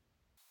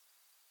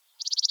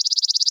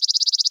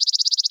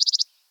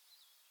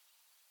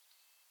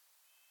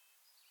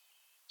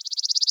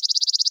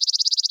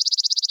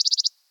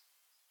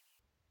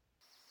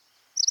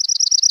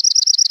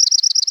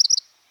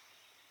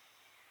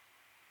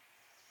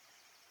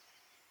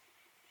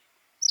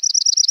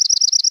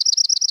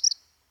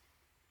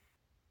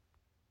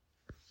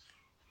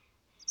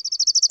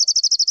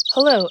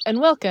Hello and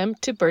welcome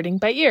to Birding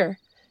by Ear.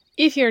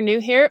 If you're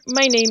new here,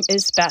 my name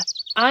is Beth.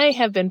 I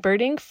have been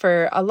birding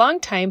for a long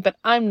time, but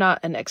I'm not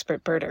an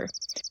expert birder.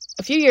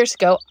 A few years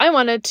ago, I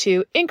wanted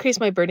to increase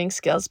my birding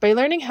skills by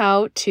learning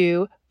how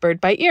to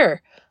bird by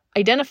ear,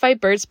 identify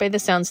birds by the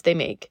sounds they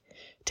make.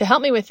 To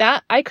help me with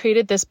that, I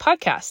created this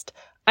podcast.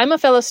 I'm a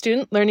fellow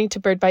student learning to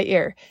bird by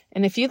ear,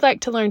 and if you'd like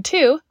to learn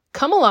too,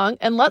 come along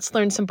and let's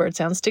learn some bird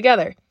sounds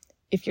together.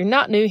 If you're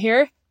not new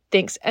here,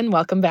 thanks and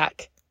welcome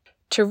back.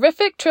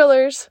 Terrific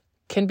trillers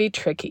can be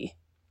tricky.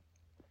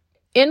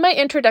 In my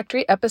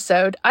introductory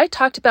episode, I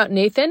talked about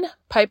Nathan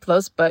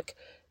Pipelow's book,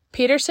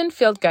 Peterson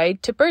Field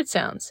Guide to Bird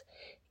Sounds.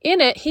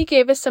 In it, he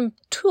gave us some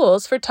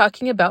tools for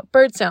talking about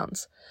bird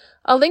sounds.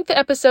 I'll link the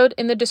episode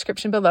in the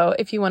description below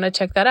if you want to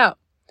check that out.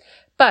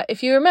 But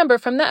if you remember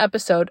from the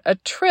episode, a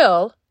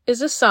trill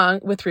is a song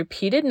with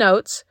repeated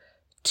notes,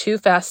 too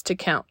fast to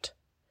count.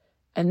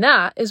 And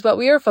that is what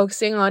we are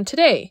focusing on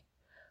today.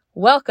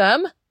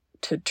 Welcome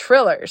to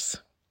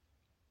Trillers.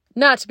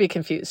 Not to be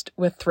confused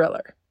with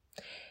thriller.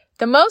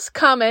 The most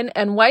common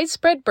and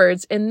widespread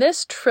birds in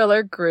this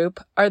triller group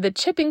are the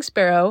chipping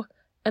sparrow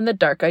and the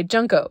dark-eyed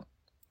junco.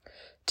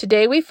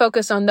 Today we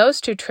focus on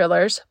those two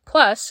trillers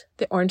plus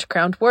the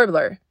orange-crowned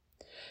warbler.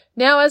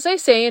 Now, as I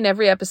say in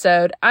every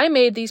episode, I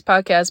made these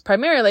podcasts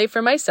primarily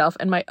for myself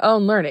and my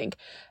own learning,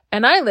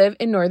 and I live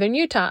in northern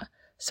Utah,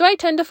 so I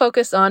tend to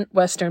focus on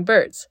western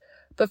birds.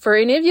 But for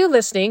any of you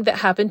listening that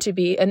happen to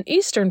be an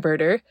eastern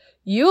birder,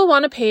 you will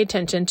want to pay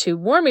attention to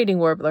warm-eating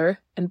warbler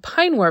and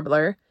pine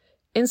warbler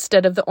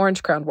instead of the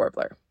orange-crowned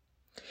warbler.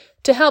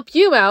 To help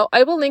you out,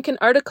 I will link an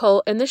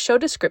article in the show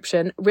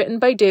description written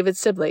by David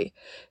Sibley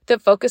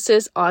that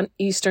focuses on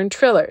eastern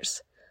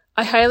trillers.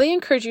 I highly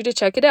encourage you to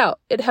check it out.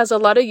 It has a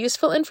lot of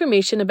useful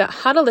information about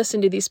how to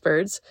listen to these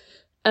birds,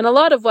 and a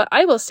lot of what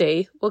I will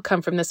say will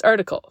come from this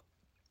article.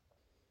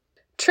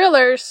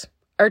 Trillers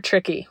are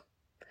tricky.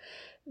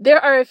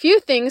 There are a few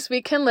things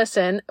we can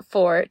listen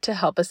for to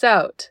help us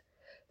out.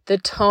 The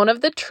tone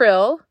of the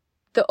trill,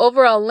 the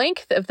overall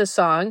length of the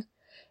song,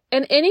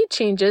 and any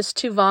changes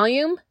to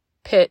volume,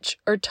 pitch,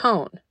 or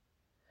tone.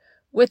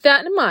 With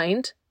that in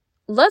mind,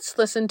 let's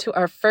listen to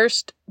our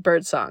first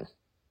bird song.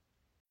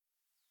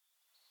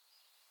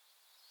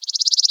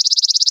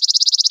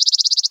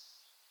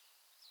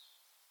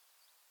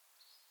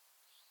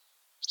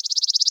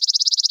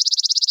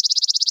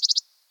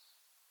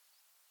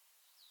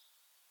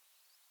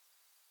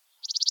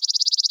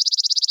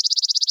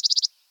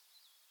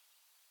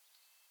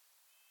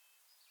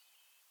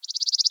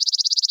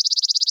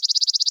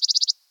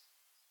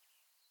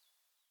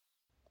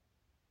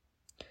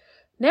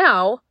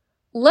 Now,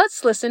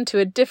 let's listen to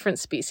a different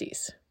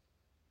species.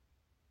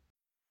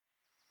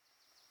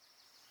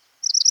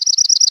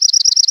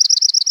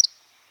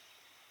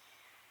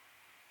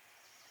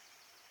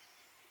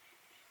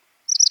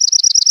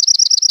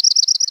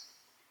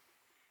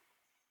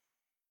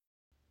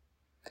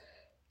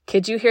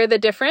 Could you hear the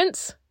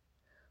difference?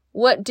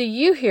 What do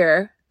you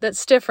hear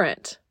that's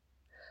different?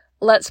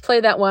 Let's play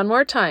that one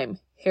more time.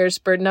 Here's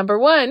bird number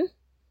 1.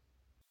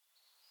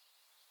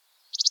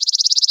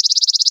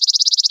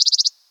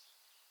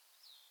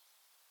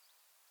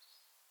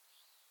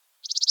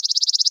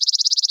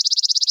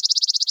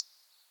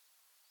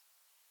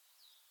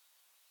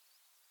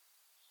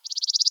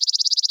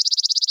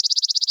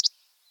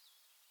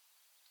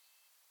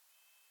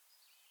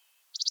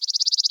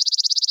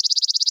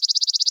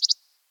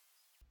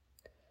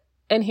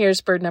 And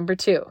here's bird number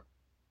 2.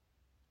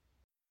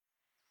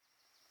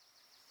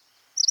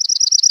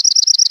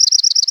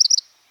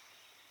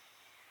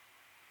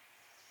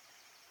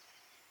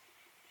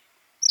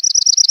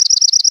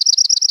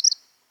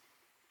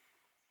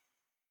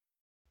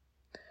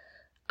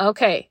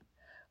 Okay,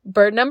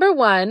 bird number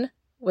 1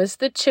 was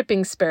the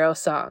chipping sparrow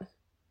song.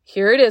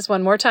 Here it is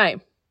one more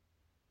time.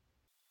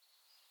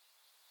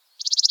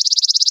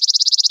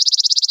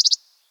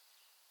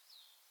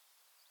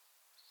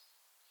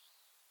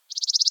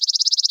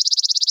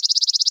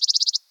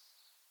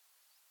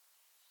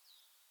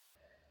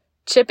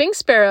 Chipping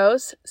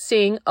sparrows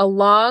sing a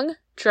long,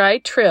 dry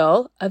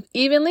trill of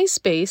evenly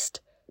spaced,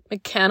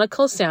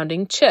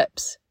 mechanical-sounding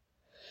chips.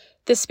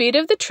 The speed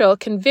of the trill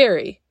can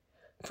vary.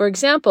 For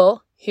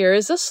example, here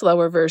is a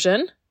slower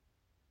version.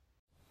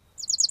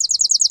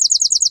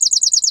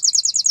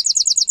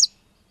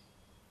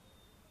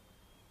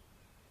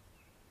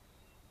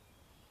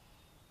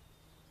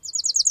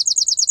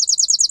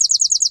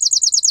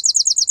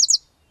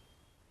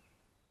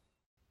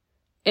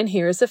 And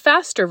here is a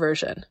faster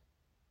version.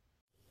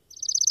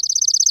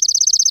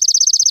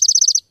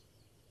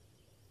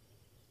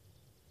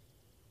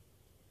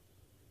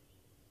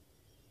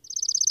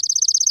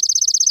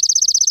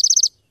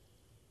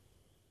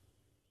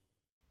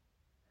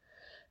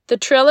 The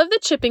trill of the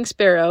chipping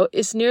sparrow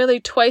is nearly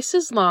twice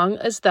as long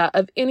as that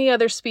of any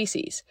other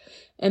species,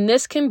 and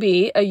this can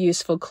be a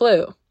useful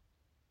clue.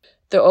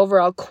 The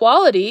overall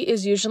quality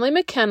is usually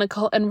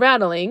mechanical and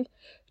rattling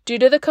due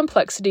to the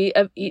complexity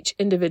of each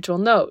individual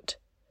note.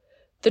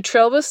 The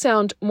trill will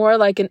sound more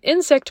like an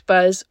insect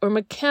buzz or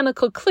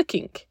mechanical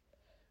clicking.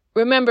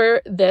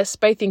 Remember this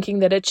by thinking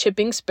that a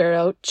chipping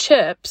sparrow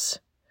chips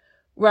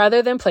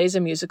rather than plays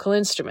a musical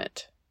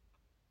instrument.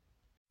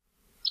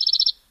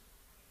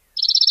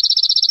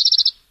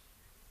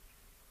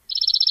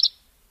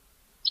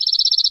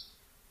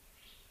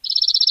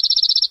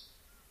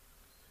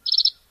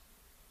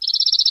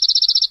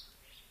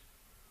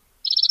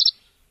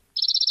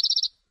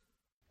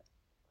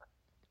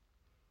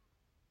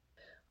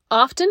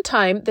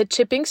 Oftentimes, the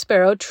chipping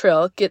sparrow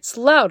trill gets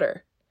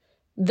louder.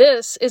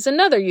 This is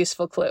another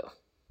useful clue.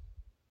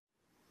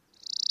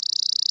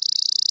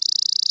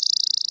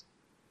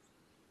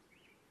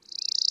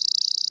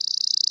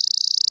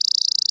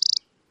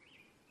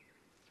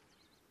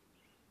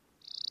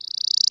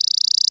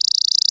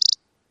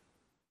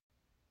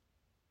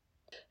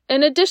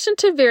 In addition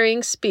to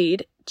varying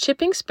speed,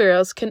 chipping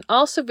sparrows can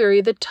also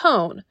vary the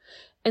tone,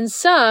 and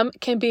some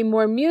can be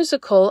more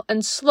musical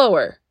and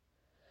slower.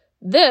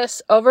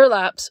 This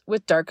overlaps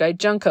with dark-eyed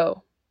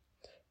junco.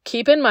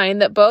 Keep in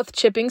mind that both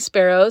chipping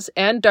sparrows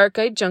and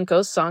dark-eyed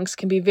junco's songs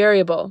can be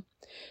variable.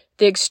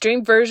 The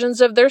extreme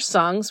versions of their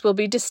songs will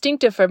be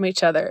distinctive from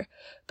each other,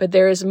 but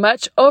there is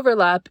much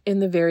overlap in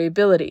the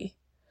variability.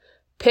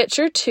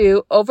 Picture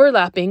two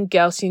overlapping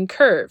Gaussian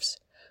curves.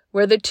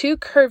 Where the two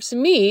curves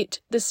meet,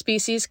 the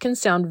species can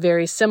sound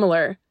very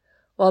similar,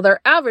 while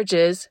their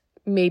averages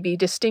may be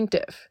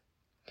distinctive.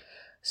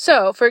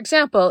 So, for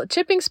example, a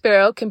chipping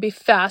sparrow can be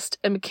fast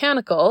and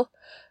mechanical,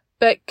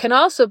 but can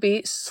also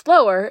be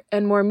slower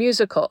and more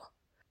musical.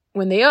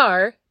 When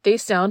they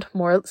sound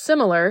more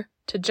similar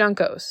to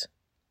juncos.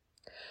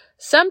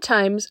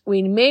 Sometimes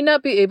we may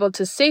not be able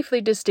to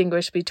safely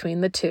distinguish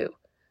between the two,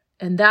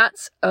 and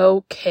that's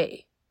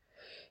okay.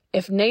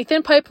 If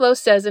Nathan Pipelow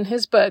says in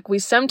his book we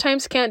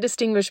sometimes can't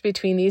distinguish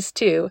between these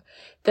two,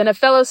 then a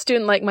fellow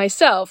student like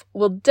myself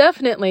will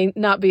definitely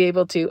not be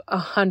able to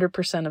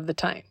 100% of the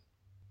time.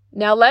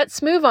 Now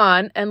let's move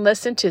on and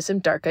listen to some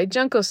dark-eyed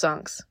junco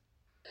songs.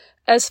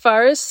 As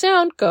far as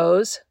sound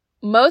goes,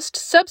 most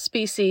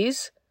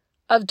subspecies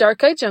of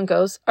dark-eyed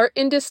juncos are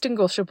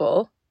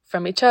indistinguishable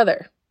from each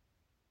other.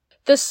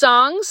 The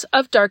songs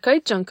of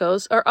dark-eyed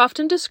juncos are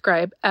often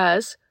described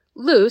as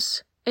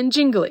loose and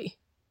jingly.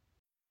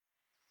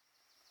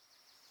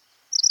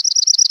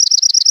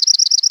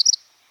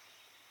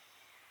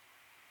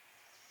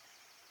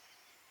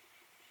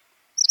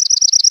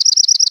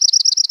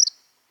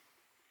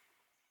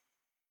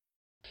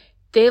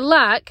 They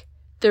lack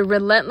the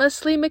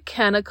relentlessly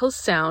mechanical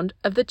sound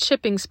of the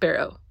chipping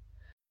sparrow.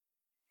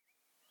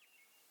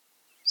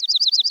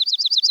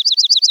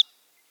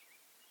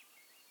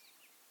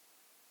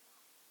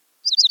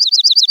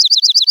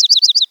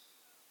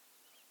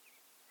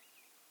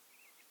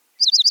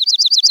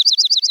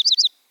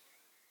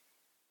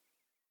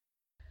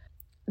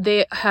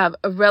 They have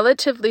a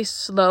relatively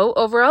slow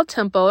overall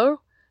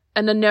tempo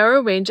and a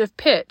narrow range of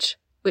pitch,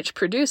 which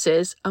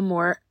produces a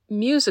more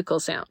musical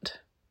sound.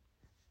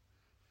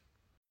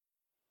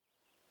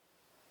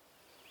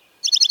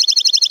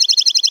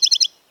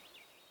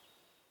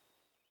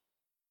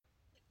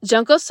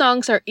 Junco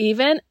songs are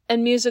even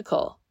and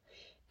musical.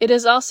 It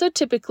is also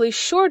typically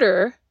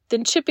shorter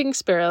than chipping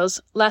sparrows,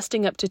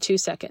 lasting up to 2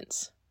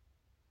 seconds.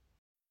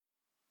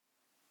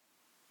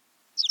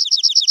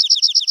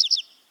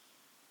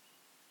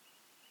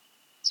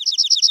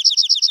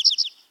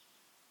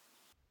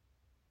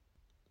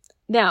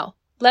 Now,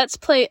 let's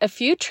play a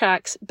few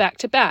tracks back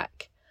to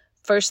back.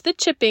 First the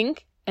chipping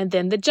and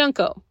then the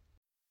junco.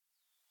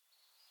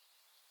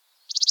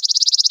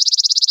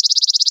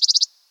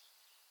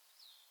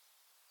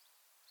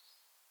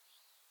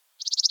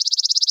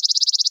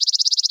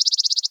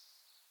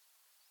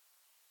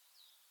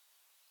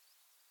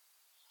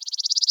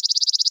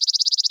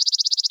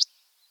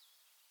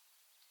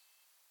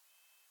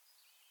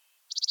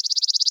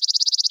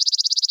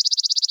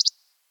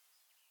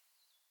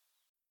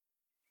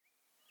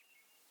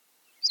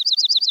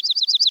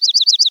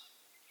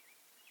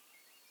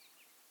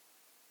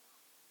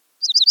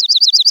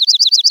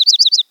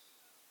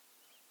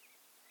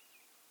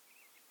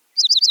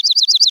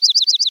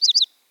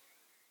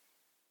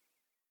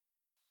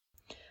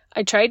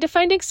 I tried to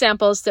find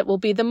examples that will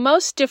be the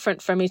most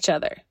different from each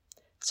other.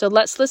 So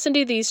let's listen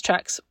to these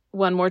tracks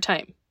one more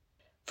time.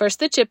 First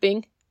the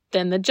chipping,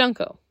 then the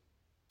junco.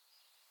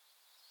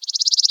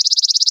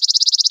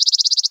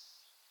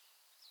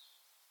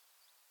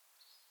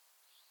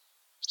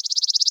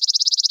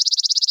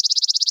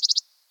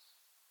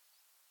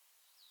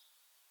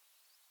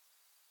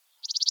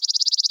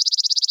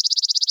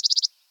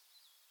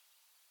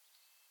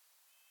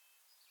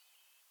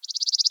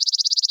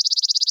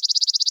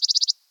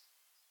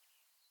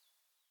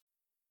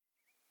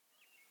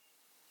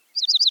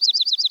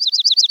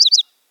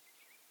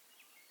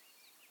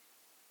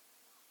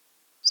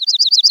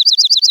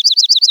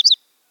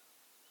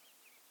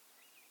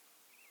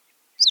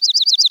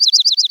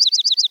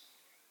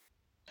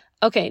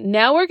 Okay,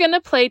 now we're going to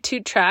play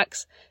 2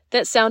 tracks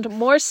that sound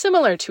more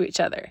similar to each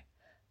other.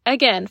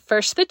 Again,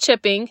 first the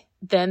chipping,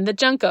 then the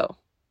junco.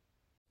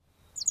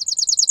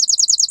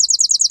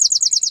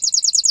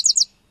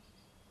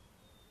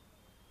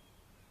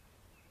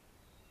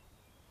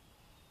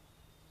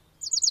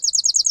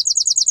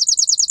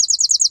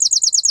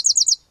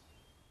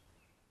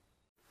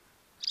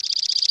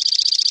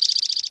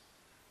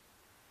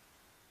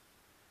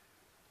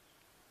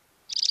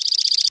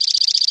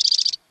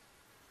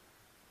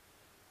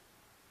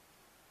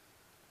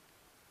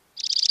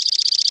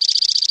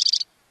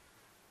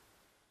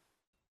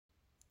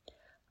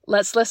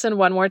 Let's listen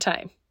one more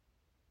time.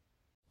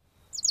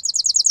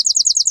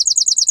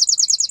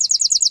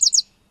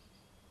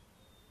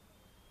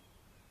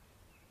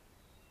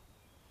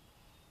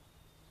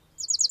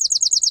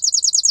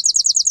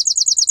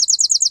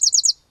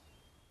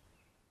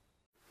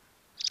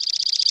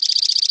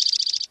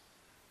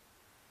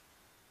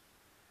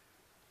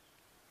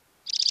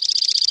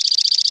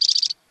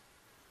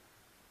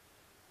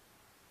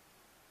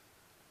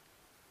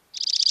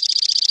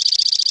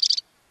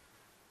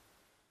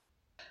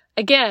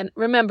 Again,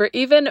 remember,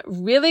 even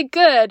really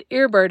good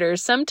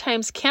earbirders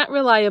sometimes can't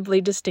reliably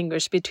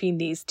distinguish between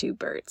these two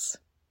birds.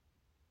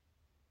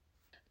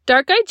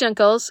 Dark-eyed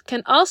juncos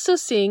can also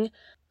sing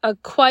a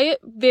quiet,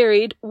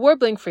 varied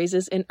warbling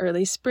phrases in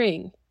early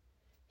spring.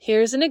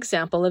 Here's an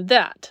example of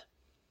that.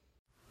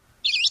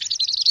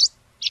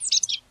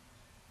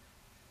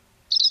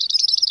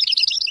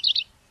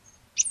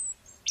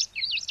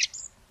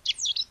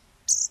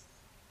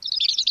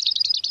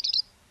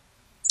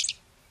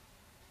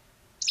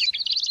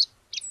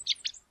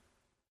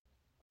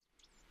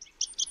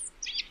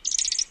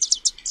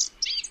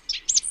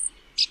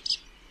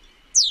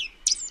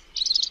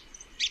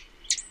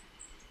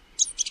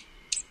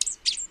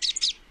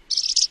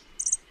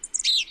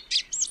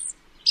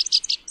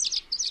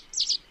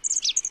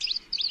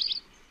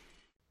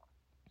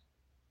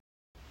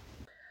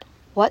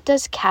 What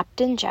does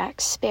Captain Jack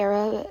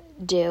Sparrow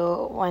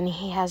do when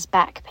he has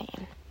back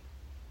pain?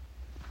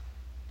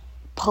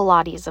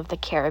 Pilates of the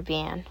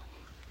Caribbean.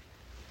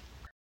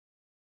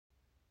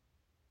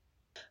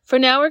 For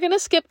now, we're going to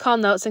skip call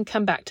notes and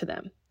come back to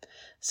them.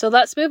 So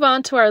let's move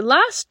on to our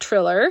last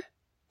triller,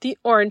 the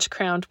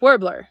orange-crowned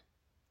warbler.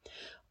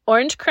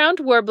 Orange-crowned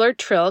warbler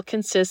trill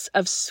consists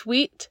of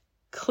sweet,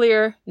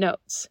 clear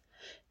notes.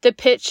 The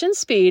pitch and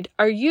speed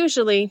are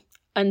usually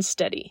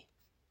unsteady.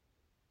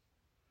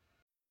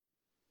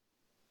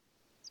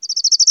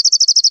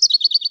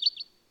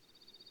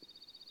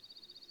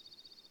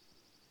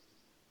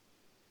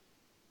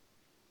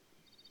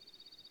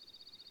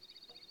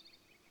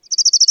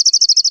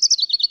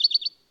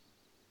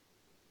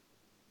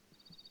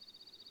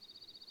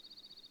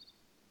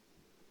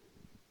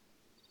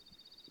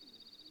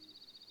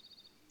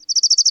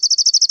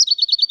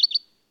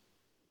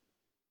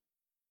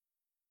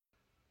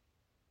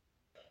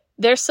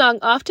 Their song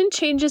often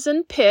changes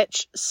in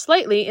pitch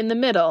slightly in the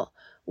middle,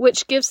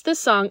 which gives the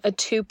song a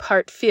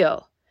two-part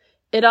feel.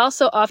 It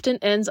also often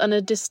ends on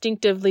a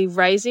distinctively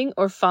rising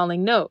or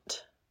falling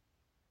note.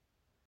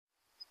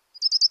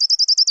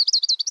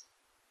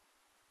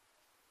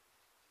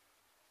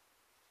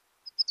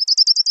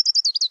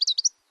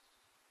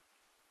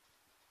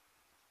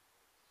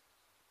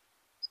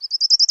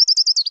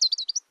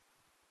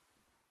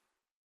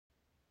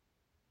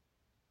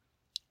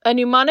 A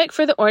mnemonic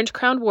for the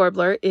orange-crowned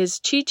warbler is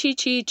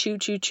chee-chee-chee,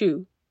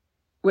 choo-choo-choo,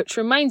 which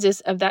reminds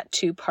us of that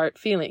two-part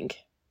feeling.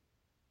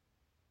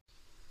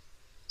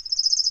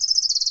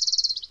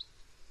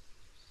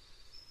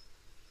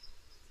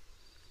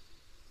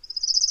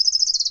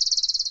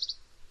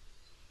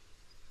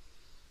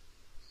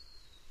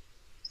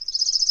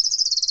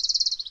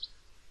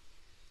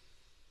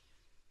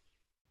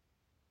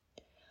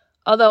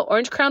 Although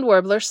orange-crowned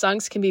warbler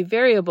songs can be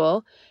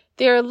variable,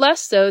 they are less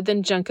so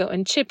than junco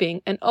and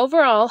chipping and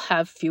overall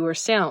have fewer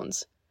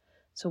sounds.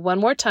 So one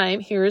more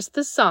time, here is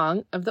the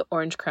song of the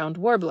orange-crowned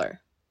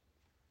warbler.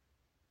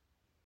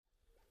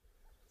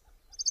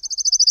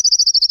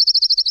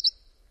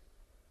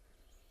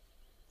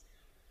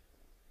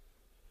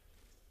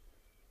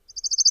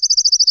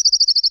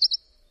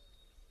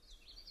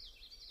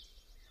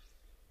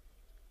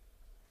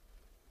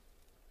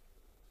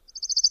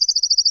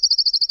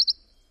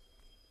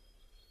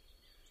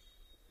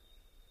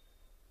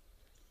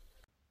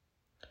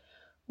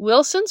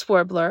 Wilson's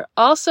warbler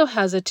also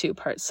has a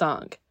two-part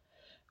song.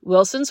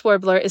 Wilson's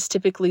warbler is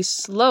typically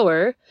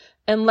slower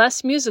and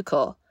less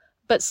musical,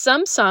 but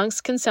some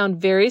songs can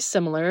sound very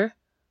similar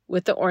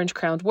with the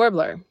orange-crowned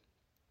warbler.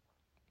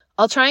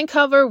 I'll try and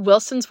cover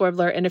Wilson's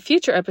warbler in a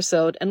future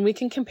episode, and we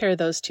can compare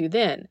those two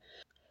then.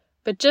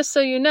 But just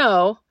so you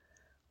know,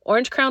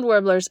 orange-crowned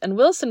warblers and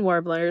Wilson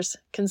warblers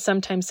can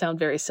sometimes sound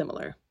very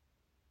similar.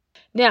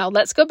 Now,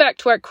 let's go back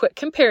to our quick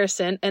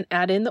comparison and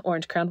add in the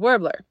orange-crowned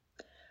warbler.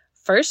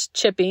 First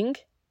chipping,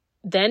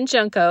 then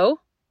junco,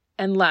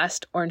 and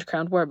last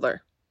orange-crowned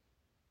warbler.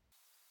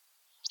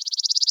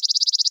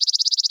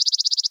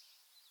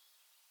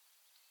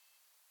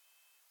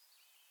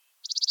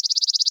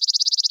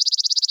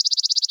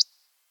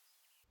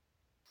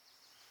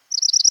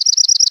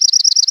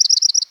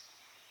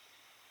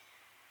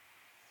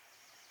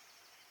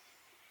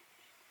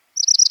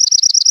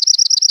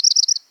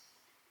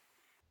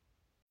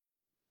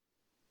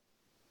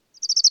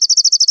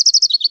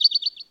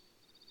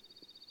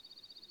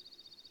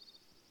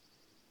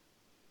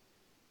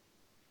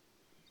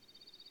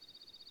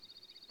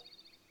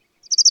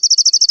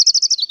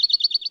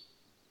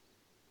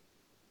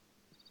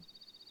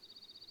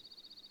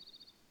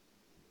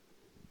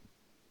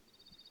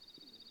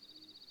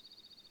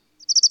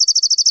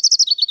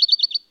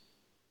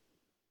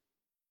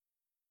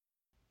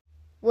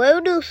 Where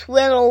do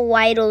squirrel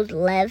whitles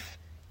live?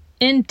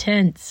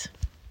 Intense.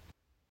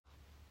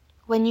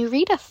 When you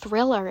read a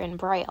thriller in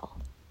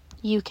Braille,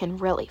 you can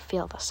really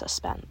feel the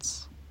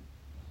suspense.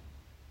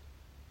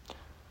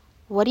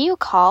 What do you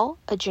call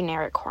a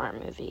generic horror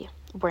movie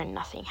where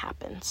nothing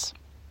happens?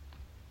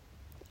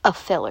 A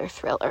filler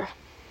thriller.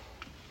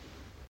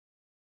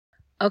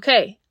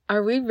 Okay,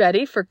 are we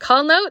ready for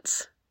call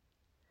notes?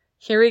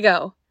 Here we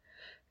go.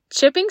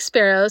 Chipping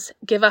sparrows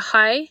give a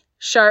high,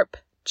 sharp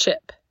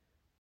chip.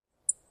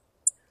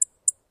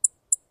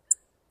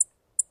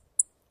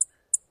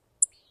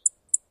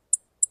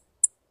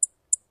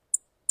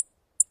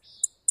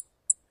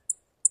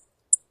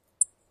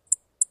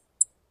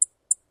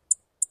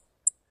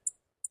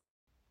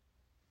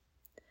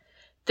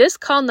 This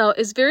call note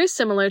is very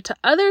similar to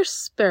other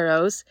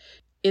sparrows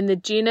in the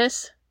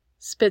genus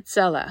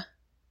Spitzella.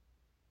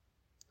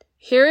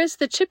 Here is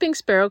the chipping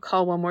sparrow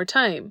call one more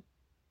time.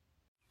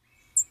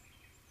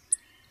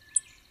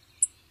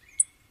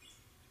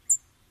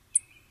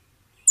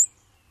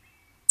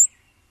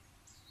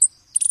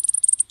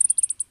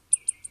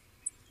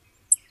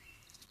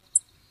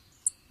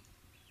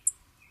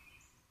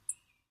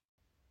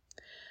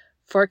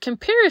 For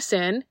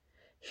comparison,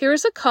 here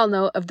is a call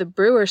note of the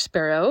brewer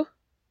sparrow,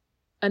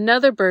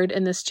 another bird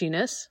in this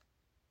genus.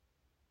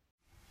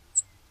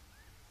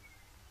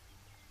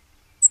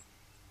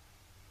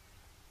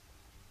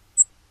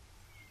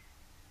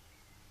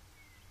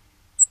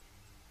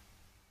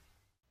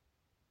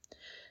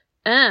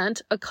 And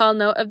a call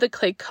note of the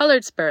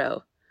clay-colored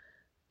sparrow,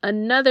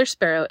 another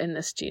sparrow in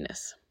this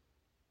genus.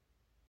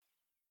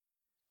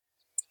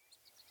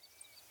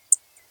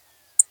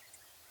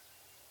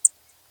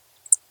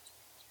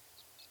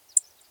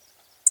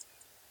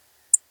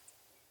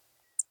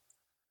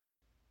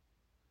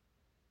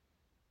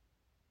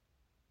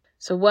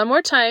 So one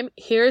more time,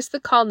 here is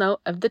the call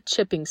note of the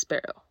chipping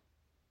sparrow.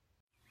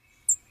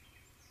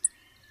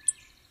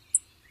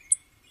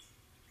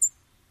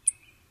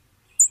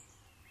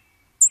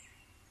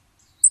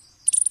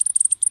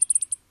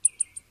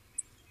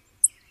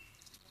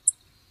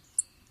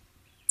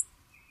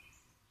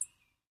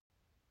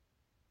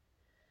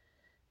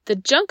 The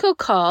junco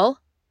call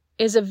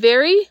is a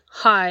very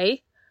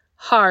high,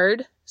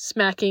 hard,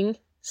 smacking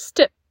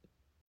stip.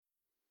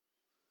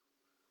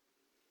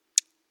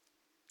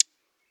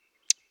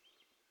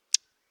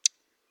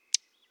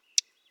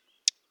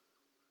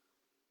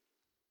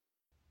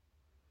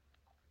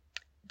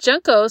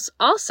 Juncos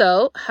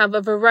also have a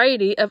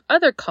variety of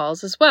other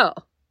calls as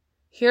well.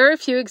 Here are a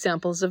few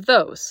examples of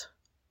those.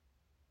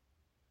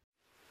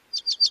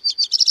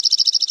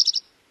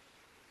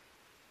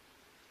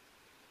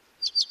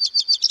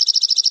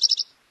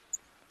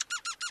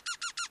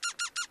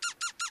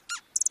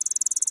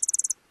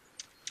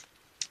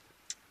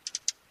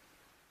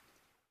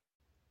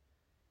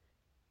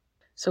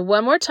 So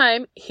one more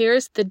time,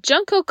 here's the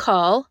junco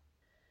call.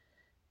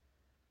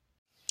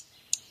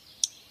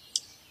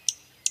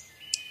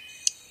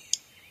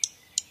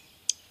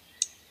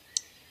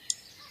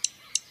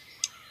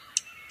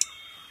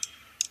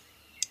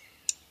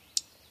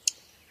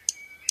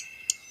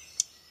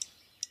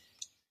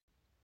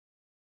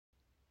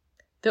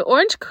 The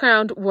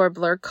orange-crowned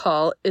warbler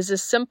call is a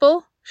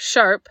simple,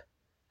 sharp,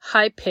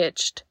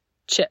 high-pitched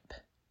chip.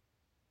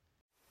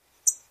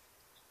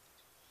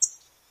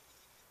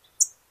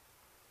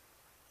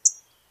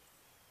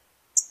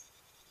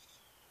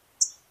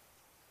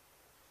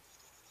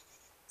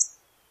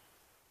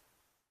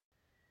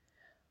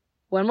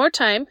 One more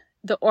time,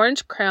 the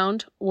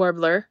orange-crowned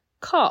warbler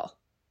call.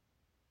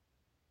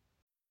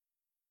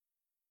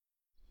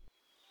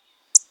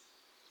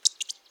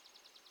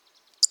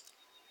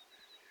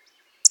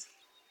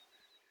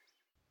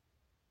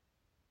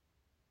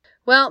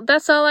 Well,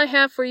 that's all I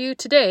have for you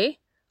today.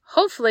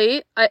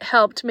 Hopefully, it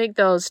helped make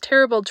those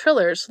terrible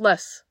trillers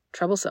less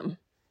troublesome.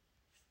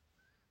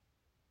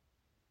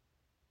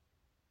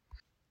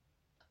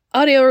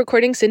 Audio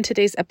recordings in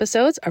today's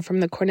episodes are from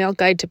the Cornell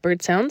Guide to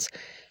Bird Sounds,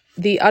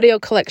 the audio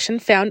collection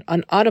found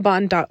on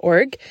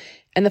audubon.org,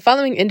 and the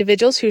following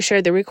individuals who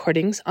shared the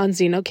recordings on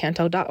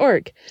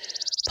xenocanto.org: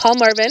 Paul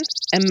Marvin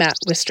and Matt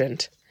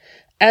Wistrand.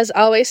 As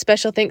always,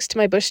 special thanks to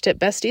my bush tip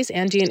besties,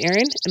 Angie and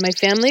Erin, and my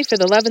family for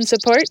the love and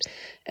support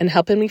and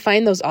helping me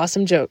find those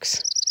awesome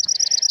jokes.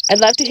 I'd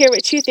love to hear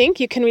what you think.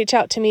 You can reach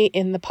out to me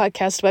in the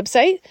podcast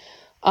website,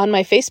 on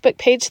my Facebook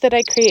page that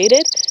I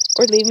created,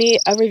 or leave me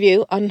a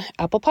review on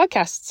Apple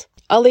Podcasts.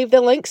 I'll leave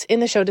the links in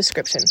the show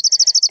description.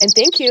 And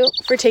thank you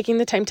for taking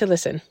the time to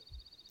listen.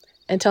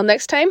 Until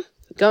next time,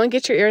 go and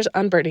get your ears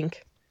on birding.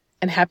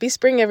 And happy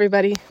spring,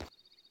 everybody.